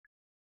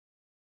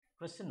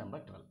Question number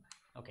 12.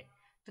 Okay.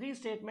 Three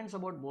statements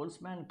about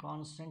Boltzmann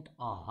constant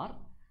are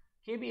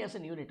Kb as a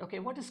unit. Okay,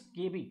 what is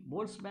Kb?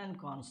 Boltzmann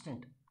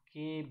constant.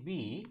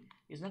 Kb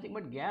is nothing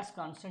but gas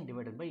constant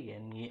divided by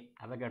Na,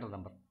 Avogadro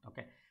number.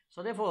 Okay.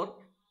 So therefore,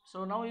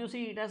 so now you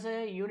see it as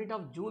a unit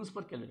of joules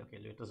per Kelvin. Okay,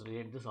 let us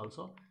relate this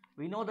also.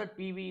 We know that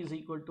PV is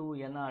equal to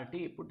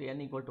nRT. Put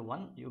n equal to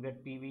 1. You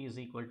get PV is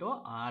equal to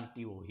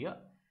RT over here.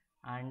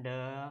 And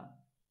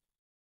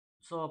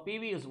so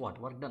PV is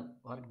what? Work done.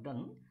 Work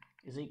done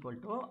is equal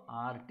to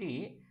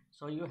RT.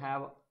 So you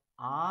have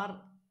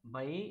R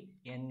by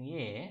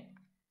Na.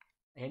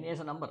 Na is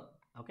a number,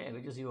 okay,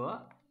 which is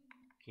your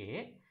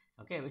K,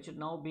 okay, which should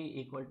now be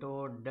equal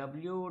to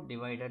W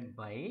divided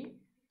by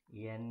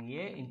Na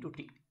into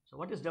T. So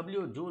what is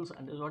W? Joules,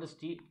 and what is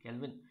T?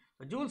 Kelvin.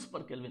 So joules per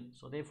Kelvin.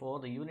 So therefore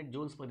the unit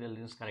joules per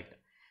Kelvin is correct.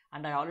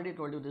 And I already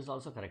told you this is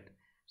also correct.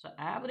 So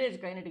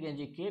average kinetic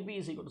energy Kb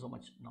is equal to so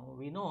much. Now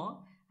we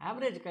know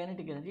average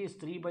kinetic energy is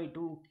 3 by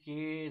 2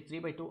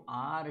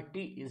 RT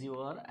is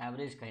your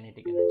average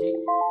kinetic energy.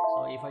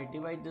 So if I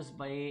divide this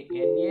by Na,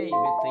 you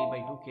get 3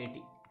 by 2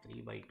 KT.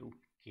 3 by 2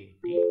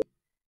 KT.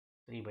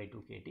 3 by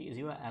 2 KT is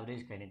your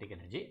average kinetic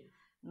energy.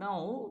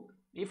 Now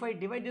if I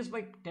divide this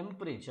by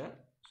temperature,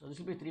 so this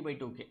will be 3 by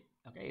 2 K.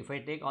 Okay, if I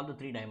take all the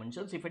three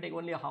dimensions, if I take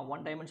only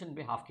one dimension, it will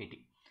be half KT.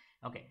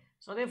 Okay,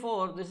 so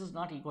therefore this is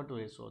not equal to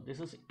it, so this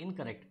is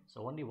incorrect.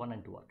 So only 1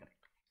 and 2 are correct.